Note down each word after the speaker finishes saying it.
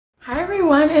Hi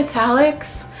everyone, it's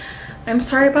Alex. I'm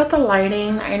sorry about the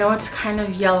lighting. I know it's kind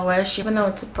of yellowish even though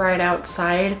it's bright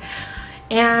outside,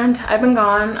 and I've been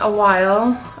gone a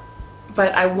while,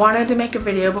 but I wanted to make a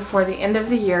video before the end of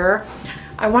the year.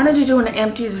 I wanted to do an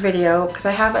empties video because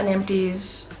I have an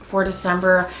empties for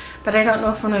December, but I don't know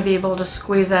if I'm going to be able to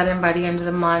squeeze that in by the end of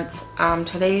the month.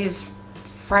 Today's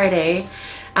Friday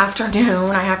afternoon.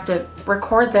 I have to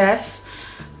record this,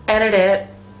 edit it,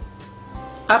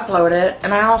 upload it,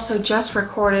 and I also just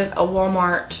recorded a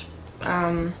Walmart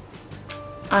unboxing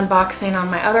on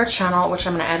my other channel, which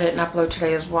I'm going to edit and upload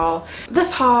today as well.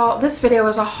 This video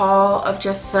is a haul of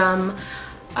just some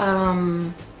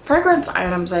fragrance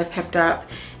items I picked up,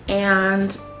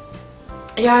 and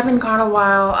yeah, I've been gone a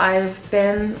while. I've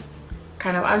been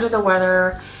kind of under the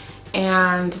weather,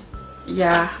 and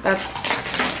yeah, that's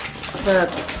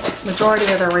the majority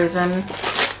of the reason.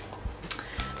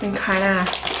 Been kind of,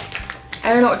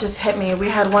 I don't know what just hit me. We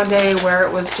had one day where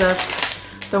it was just,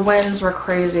 the winds were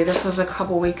crazy. This was a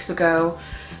couple weeks ago,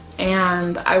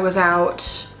 and I was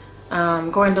out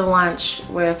going to lunch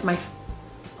with my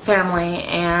family,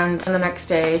 and the next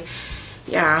day,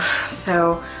 yeah,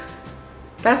 so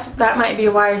that might be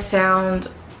why I sound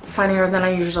funnier than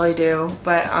I usually do,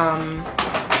 but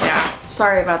yeah,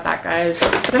 sorry about that, guys.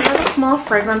 But I have a small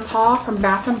fragrance haul from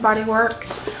Bath & Body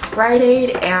Works,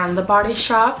 Rite, and the Body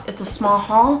Shop. It's a small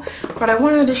haul, but I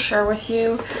wanted to share with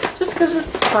you just because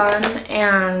it's fun,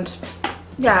 and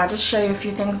yeah, just show you a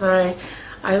few things that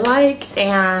I like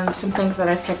and some things that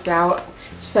I picked out.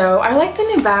 So I like the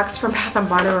new bags from Bath &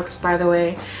 Body Works, by the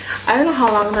way. I don't know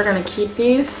how long they're going to keep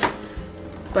these,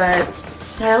 but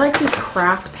I like these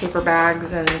craft paper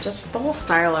bags and just the whole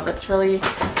style of it's really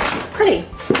pretty.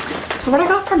 So what I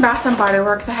got from Bath & Body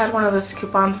Works, I had one of those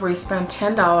coupons where you spend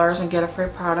 $10 and get a free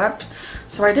product.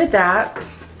 So I did that.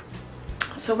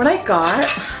 So what I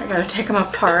gotta take them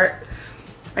apart.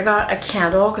 I got a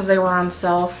candle because they were on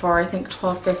sale for I think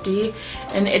 $12.50,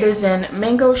 and it is in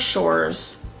Mango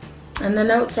Shores. And the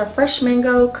notes are fresh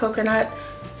mango, coconut,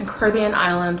 and Caribbean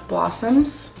island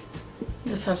blossoms.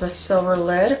 This has a silver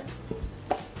lid.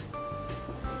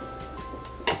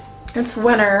 It's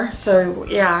winter, so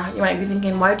yeah, you might be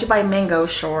thinking, why'd you buy Mango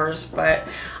Shores? But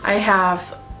I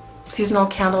have seasonal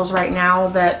candles right now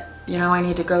that, you know, I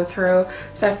need to go through,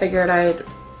 so I figured I'd,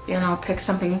 you know, pick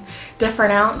something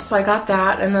different out. So I got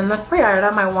that, and then the free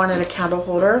item, I wanted a candle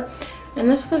holder, and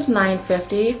this was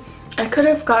 $9.50. I could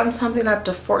have gotten something up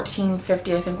to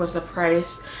 $14.50, I think was the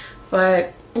price,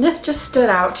 but this just stood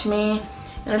out to me,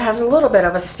 and it has a little bit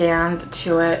of a stand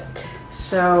to it,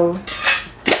 so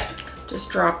just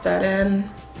drop that in.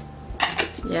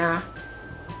 Yeah,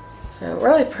 so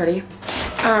really pretty.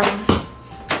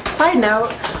 Side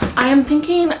note, I am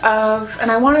thinking of,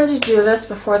 and I wanted to do this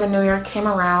before the new year came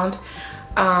around,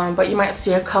 but you might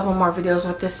see a couple more videos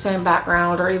with this same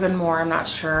background or even more, I'm not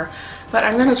sure. But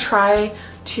I'm going to try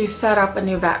to set up a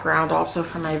new background also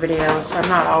for my videos, so I'm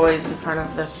not always in front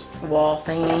of this wall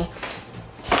thingy.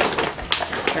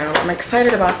 So I'm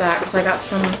excited about that because I got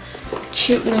some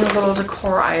cute new little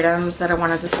decor items that I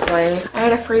want to display. I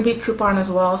had a freebie coupon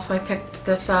as well, so I picked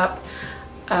this up.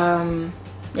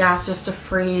 Yeah, it's just a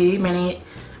free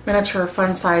miniature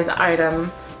fun size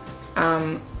item.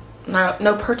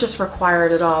 No purchase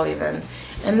required at all even.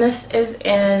 And this is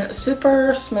in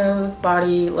Super Smooth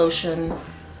Body Lotion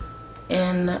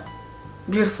in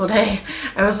Beautiful Day.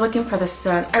 I was looking for the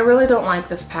scent. I really don't like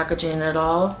this packaging at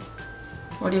all.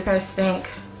 What do you guys think?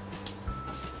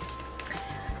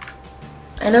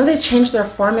 I know they changed their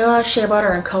formula, shea butter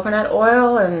and coconut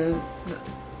oil, and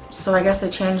so I guess they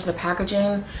changed the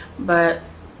packaging, but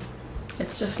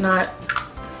it's just not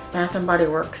Bath & Body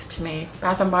Works to me.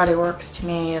 Bath & Body Works to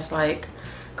me is like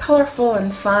colorful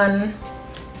and fun,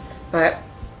 but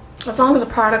as long as the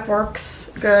product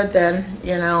works good, then,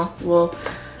 you know, we'll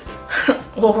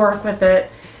work with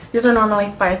it. These are normally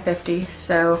 $5.50,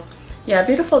 so yeah,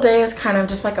 Beautiful Day is kind of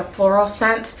just like a floral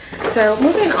scent. So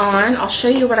moving on, I'll show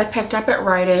you what I picked up at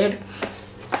Rite.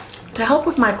 To help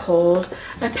with my cold,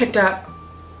 I picked up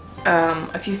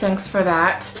a few things for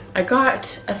that. I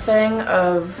got a thing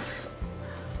of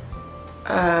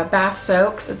bath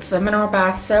soaks. It's a mineral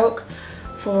bath soak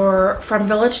from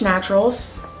Village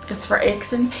Naturals. It's for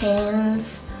aches and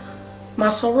pains,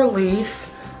 muscle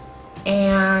relief,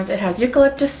 and it has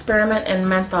eucalyptus, spearmint, and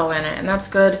menthol in it, and that's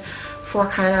good for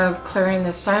kind of clearing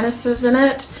the sinuses in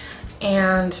it.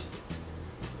 And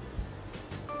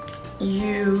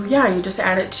you just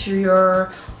add it to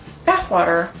your bath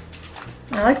water.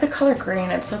 I like the color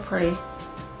green, it's so pretty.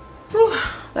 Whew,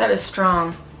 that is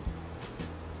strong.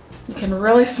 You can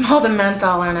really smell the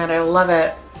menthol in it, I love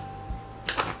it.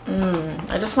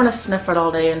 I just want to sniff it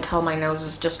all day until my nose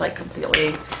is just like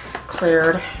completely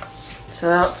cleared. So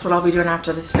that's what I'll be doing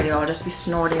after this video. I'll just be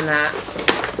snorting that.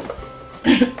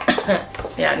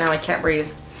 Yeah, now I can't breathe.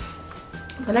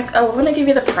 The next, oh, let me give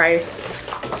you the price.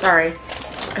 Sorry,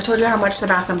 I told you how much the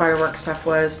Bath & Body Works stuff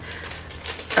was.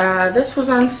 This was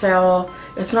on sale.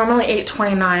 It's normally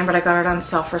 $8.29, but I got it on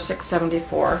sale for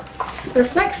 $6.74.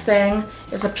 This next thing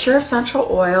is a pure essential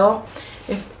oil.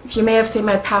 If you may have seen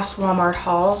my past Walmart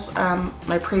hauls,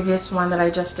 my previous one that I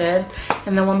just did,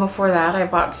 and the one before that, I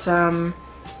bought some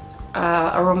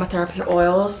aromatherapy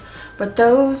oils, but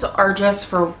those are just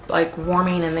for like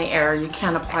warming in the air. You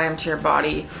can't apply them to your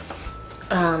body.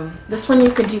 This one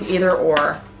you can do either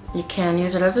or. You can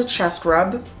use it as a chest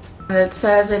rub, and it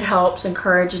says it helps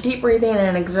encourage deep breathing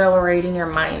and exhilarating your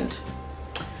mind.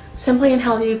 Simply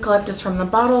inhale the eucalyptus from the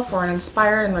bottle for an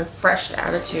inspired and refreshed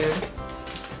attitude.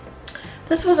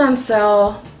 This was on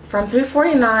sale from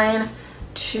 $3.49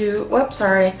 to, whoops,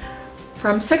 sorry,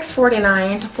 from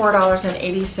 $6.49 to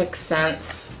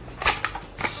 $4.86.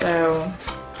 So,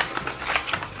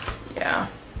 yeah.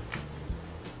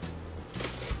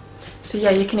 So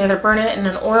yeah, you can either burn it in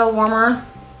an oil warmer.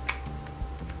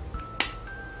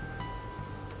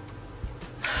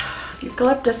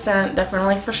 Eucalyptus scent,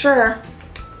 definitely for sure.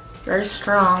 Very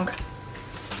strong.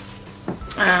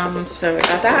 So I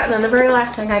got that, and then the very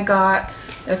last thing I got,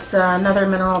 it's another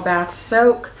mineral bath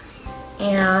soak,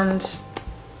 and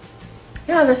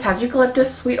yeah, this has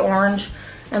eucalyptus, sweet orange,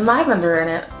 and lavender in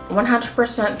it.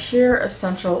 100% pure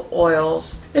essential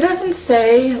oils. It doesn't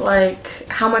say like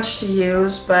how much to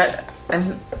use, but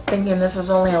I'm thinking this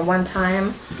is only a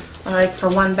one-time, like for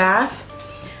one bath.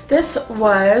 This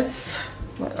was,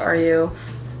 what are you,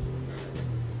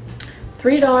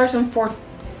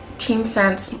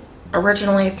 $3.14,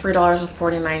 originally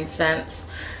 $3.49,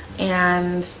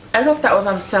 and I don't know if that was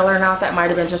on sale or not. That might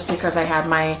have been just because I had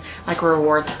my like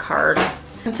rewards card.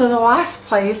 And so the last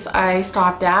place I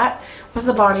stopped at was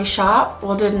the Body Shop.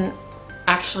 Well, didn't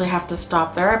actually have to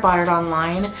stop there. I bought it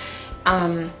online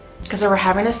because they were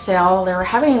having a sale. They were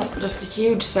having just a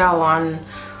huge sale on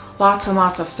lots and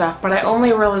lots of stuff, but I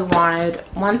only really wanted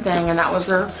one thing, and that was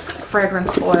their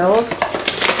fragrance oils.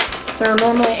 They're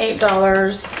normally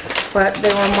 $8, but they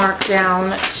were marked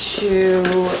down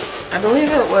to, I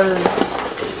believe it was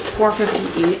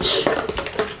 $4.50 each.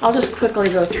 I'll just quickly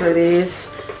go through these.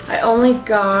 I only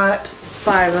got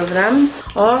 5 of them.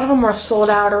 A lot of them were sold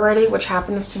out already, which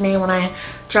happens to me when I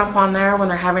jump on there when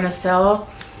they're having a sale.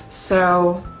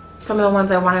 So some of the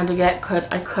ones I wanted to get,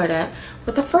 I couldn't.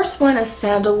 But the first one is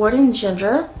Sandalwood and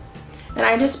Ginger. And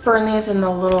I just burn these in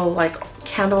the little like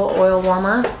candle oil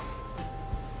warmer.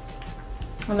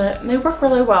 And they work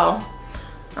really well.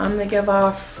 They give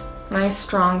off nice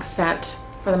strong scent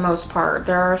for the most part.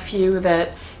 There are a few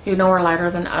that you know are lighter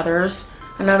than others.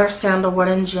 Another Sandalwood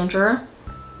and Ginger.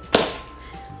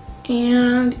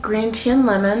 And green tea and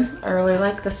lemon. I really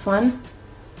like this one.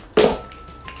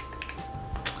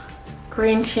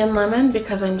 Green tea and lemon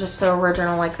because I'm just so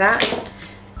original like that.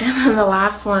 And then the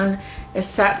last one is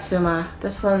Satsuma.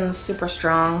 This one's super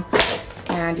strong.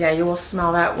 And yeah, you will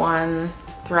smell that one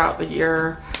throughout the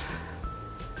year.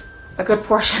 A good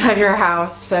portion of your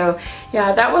house. So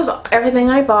yeah, that was everything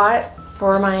I bought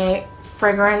for my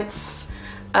fragrance,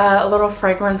 a little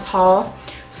fragrance haul.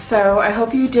 So I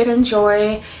hope you did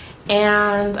enjoy,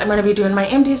 and I'm going to be doing my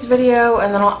MDs video,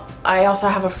 and then I also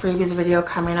have a freebies video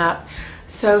coming up.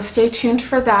 So stay tuned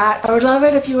for that. I would love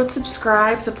it if you would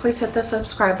subscribe, so please hit the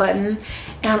subscribe button,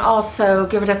 and also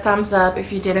give it a thumbs up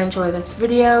if you did enjoy this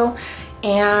video.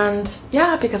 And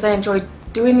yeah, because I enjoyed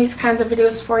doing these kinds of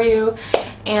videos for you,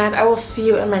 and I will see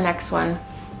you in my next one.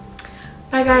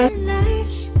 Bye guys.